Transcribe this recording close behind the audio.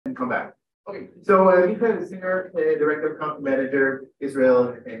come back. Okay, so Michael is Senior Director, Account Manager,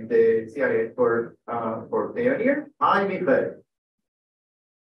 Israel, and the CIA for Payoneer. Hi, Michael.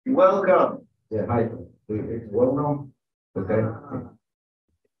 Welcome. Yeah, hi. It's well known. Okay.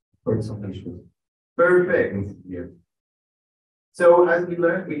 For some issues. Perfect. Yeah. So as we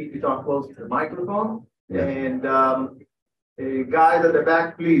learned, we need to talk close to the microphone. Yeah. And guys at the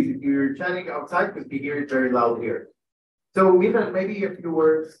back, please, if you're chatting outside, because we hear it very loud here. So Michael, maybe a few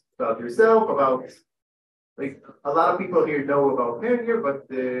words about yourself, about like a lot of people here know about Payoneer, but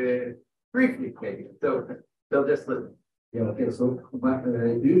briefly maybe. So they'll just listen. Yeah, okay. So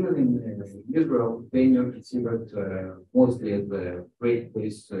usually in Israel, Payoneer is considered mostly as a great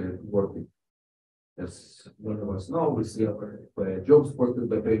place to work in. As one of us know, we see jobs posted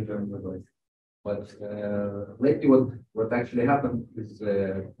by Payoneer. But lately, what actually happened is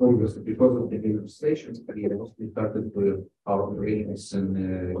obviously because of the new legislation, we mostly started with our operations in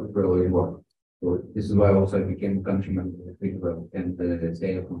Israel as well. So this is why also I became a countryman of Israel and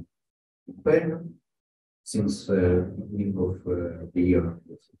stay at home. Since beginning of the year.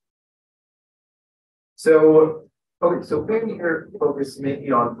 So, okay, so Payoneer focus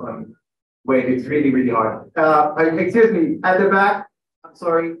mainly on wait, it's really, really hard. Excuse me, at the back, I'm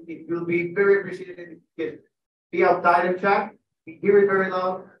sorry, it will be very appreciated if you can be outside and chat. We hear it very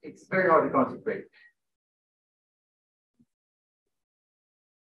loud, it's very hard to concentrate.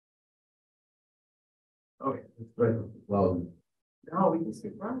 Okay. It's very loud. No, we can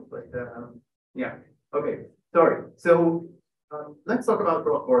skip right, but yeah. Okay, sorry. So let's talk about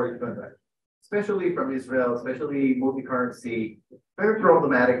cross-border transactions, especially from Israel, especially multi-currency, very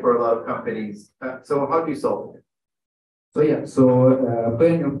problematic for a lot of companies. So how do you solve it? So yeah, so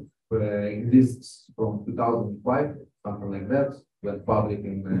Payoneer exists from 2005, something like that. Went public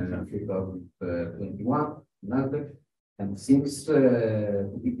in 2021, Nasdaq, and since the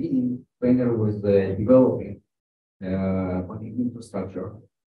beginning, Payoneer was developing on infrastructure.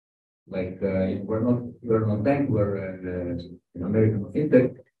 Like we're not bank, we're an American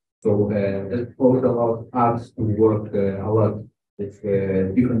fintech. So that also allowed us to work a lot with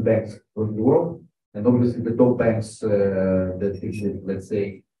different banks around the world. And obviously the top banks that exist, let's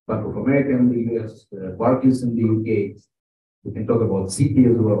say Bank of America in the US, Barclays in the UK. We can talk about Citi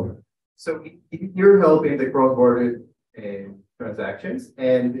as well. So you're helping the cross-border transactions,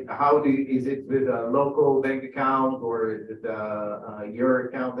 and is it with a local bank account, or is it your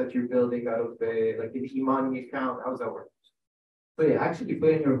account that you're building out of like an e-money account? How does that work? So yeah, actually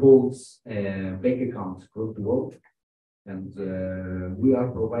Payoneer holds bank accounts across the world, and we are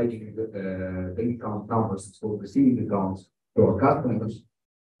providing bank account numbers for receiving accounts to our customers,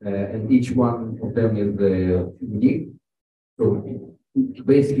 and each one of them is unique. So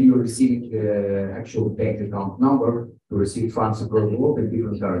basically, you're receiving the actual bank account number to receive funds across the world in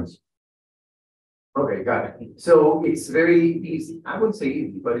different currencies. Okay, got it. So it's very easy. I wouldn't say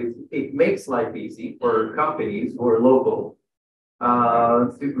easy, but it makes life easy for companies who are local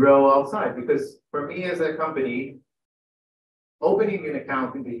to grow outside. Because for me as a company, opening an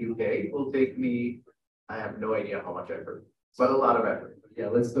account in the UK will take me, I have no idea how much effort, but a lot of effort. Yeah,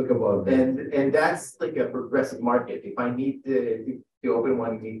 let's talk about that. And that's like a progressive market. If I need to open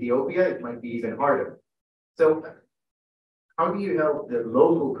one in Ethiopia, it might be even harder. So how do you help the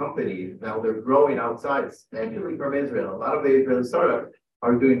local companies now they're growing outside, especially from Israel? A lot of the Israeli startups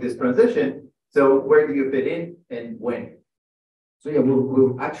are doing this transition. So where do you fit in and when? So yeah,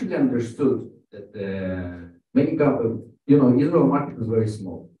 we've actually understood that many companies, Israel market is very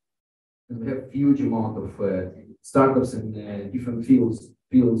small. And we have huge amount of startups in different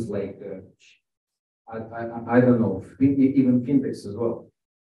fields like I don't know, even fintechs as well,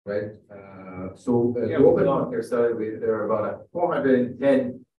 right? Here started with there are about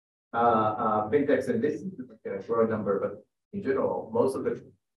 410 fintechs, and this is a growing number, but in general, most of the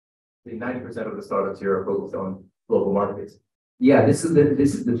 90% of the startups here are focused on global markets. Yeah, this is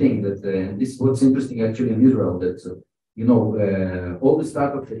the thing that this is what's interesting actually in Israel that all the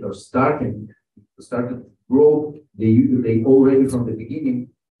startups that are started grow, they already from the beginning,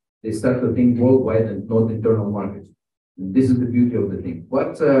 they start to think worldwide and not internal markets. And this is the beauty of the thing.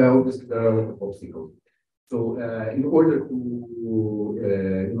 But obviously there are a lot of obstacles. So in order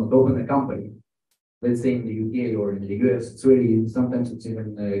to open a company, let's say in the UK or in the US, sometimes it's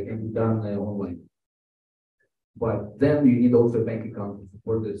even can be done online. But then you need also a bank account to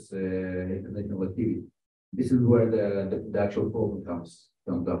support this international activity. This is where the actual problem comes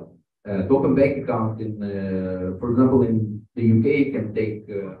up. To open bank account in, for example, in the UK can take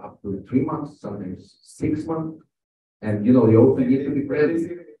up to 3 months, sometimes 6 months, and you also need to be present.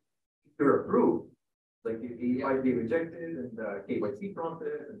 If you're approved, Like it might be rejected and KYC process.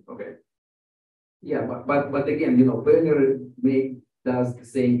 And, okay. Yeah, but again, Payoneer does the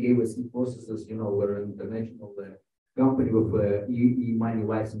same KYC processes. We're an international company with e-money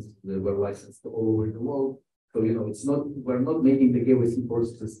licenses. We're licensed all over the world. So we're not making the KYC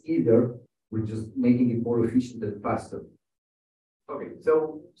processes either. We're just making it more efficient and faster. Okay,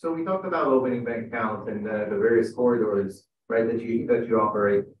 so we talked about opening bank accounts and the various corridors, right, that you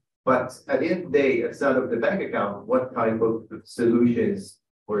operate. But at the end of the day, outside of the bank account, what type of solutions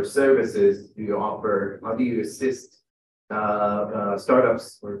or services do you offer? How do you assist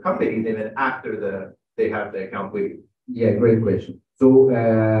startups or companies even after they have the account with you? Yeah, great question. So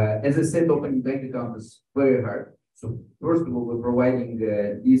as I said, opening bank account is very hard. So first of all, we're providing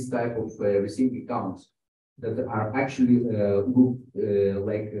these type of receiving accounts that are actually look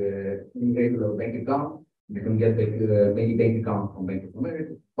like any regular bank account. You can get many bank accounts from Bank of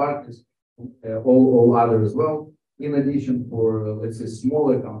America, Barclays, all other as well. In addition, for let's say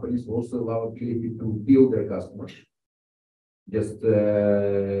smaller companies, we also allow ability to bill their customers. Just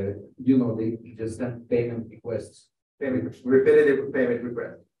they just send payment requests. Repetitive payment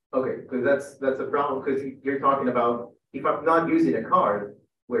request. Okay, because that's a problem because you're talking about if I'm not using a card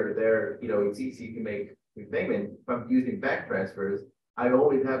where it's easy to make repayment. If I'm using bank transfers, I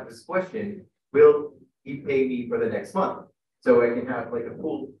always have this question: will he pay me for the next month? So I can have like a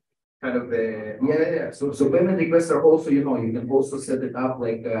full kind of yeah. So payment requests are also you can also set it up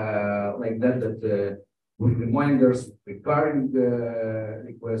like that with reminders, recurring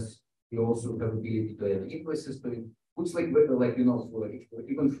requests. You also have ability to add invoices to it. Looks like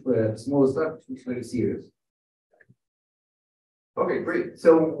even for small startups, it's very serious. Okay, great.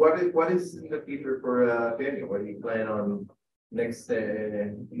 So what is in the future for Payoneer? What do you plan on next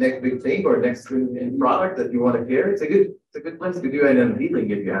big thing or next product that you want to share? It's a good place to do an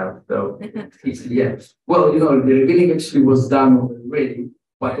unveiling if you have. So yeah. Well, the revealing actually was done already,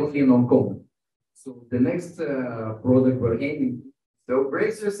 but only in Hong Kong. So the next product we're aiming. So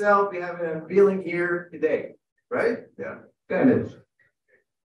brace yourself. We have an unveiling here today, right? Yeah. Kind of.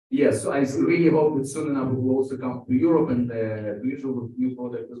 Yeah, so I really hope that soon enough we will also come to Europe and the usual new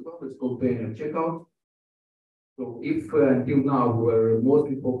product as well. It's called Payoneer Checkout. So if until now we're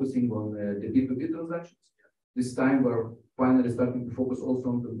mostly focusing on the B2B transactions, this time we're finally starting to focus also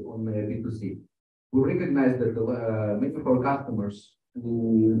on B2C. We recognize that many of our customers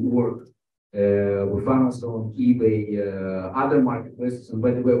who work with Amazon, eBay, other marketplaces, and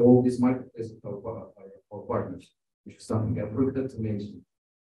by the way, all these marketplaces are our partners, which is something I forgot to mention.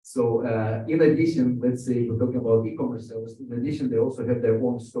 So in addition, let's say we're talking about e-commerce sellers, in addition, they also have their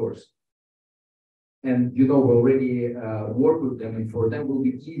own stores. And we already work with them, and for them will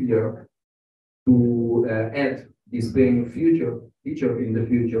be easier to add this payment feature in the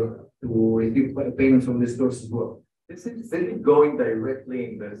future to receive payments from the stores as well. This is going directly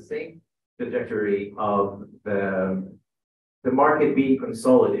in the same trajectory of the market being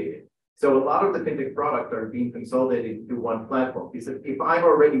consolidated. So a lot of the fintech products are being consolidated to one platform. Because if I'm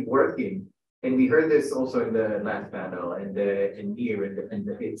already working, and we heard this also in the last panel and here, and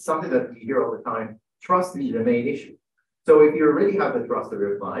it's something that we hear all the time. Trust is the main issue. So if you already have the trust of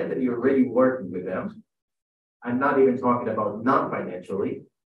your client and you're already working with them, I'm not even talking about non-financially.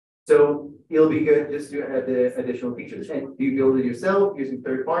 So it'll be good just to add the additional features. And you build it yourself using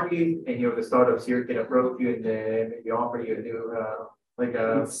third parties, and the startups here can approach you and maybe offer you a new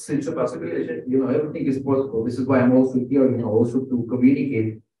it's a possibility. Everything is possible. This is why I'm also here, also to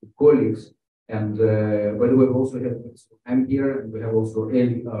communicate with colleagues. And by the way, we also have, I'm here, and we have also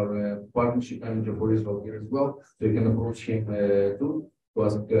Eli, our partnership manager for Israel here as well. So you can approach him too to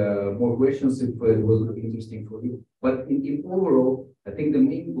ask more questions if it was interesting for you. But in overall, I think the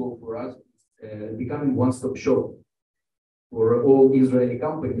main goal for us is becoming one-stop shop for all Israeli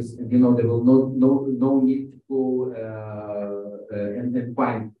companies. And there will no need to go and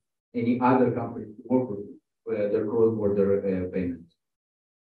find any other company to work with their cross-border payments.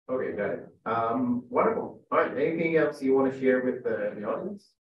 Okay, got it. Wonderful. All right. Anything else you want to share with the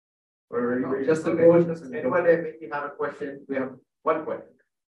audience? Or no, just a question. Anyone that maybe have a question? We have one question.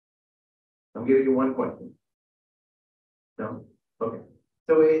 I'm giving you one question. No? Okay.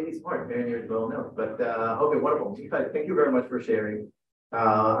 So it's hard. Payoneer is well known. But okay, wonderful. Thank you very much for sharing.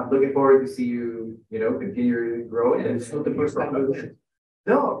 I'm looking forward to see you, continue growing. And it's not the first time.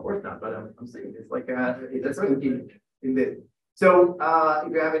 No, of course not. But I'm saying it's like it's continue in this. So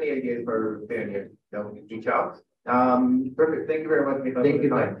if you have any ideas for Payoneer, reach out. Perfect. Thank you very much. Thank you.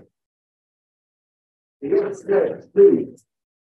 Yes, please.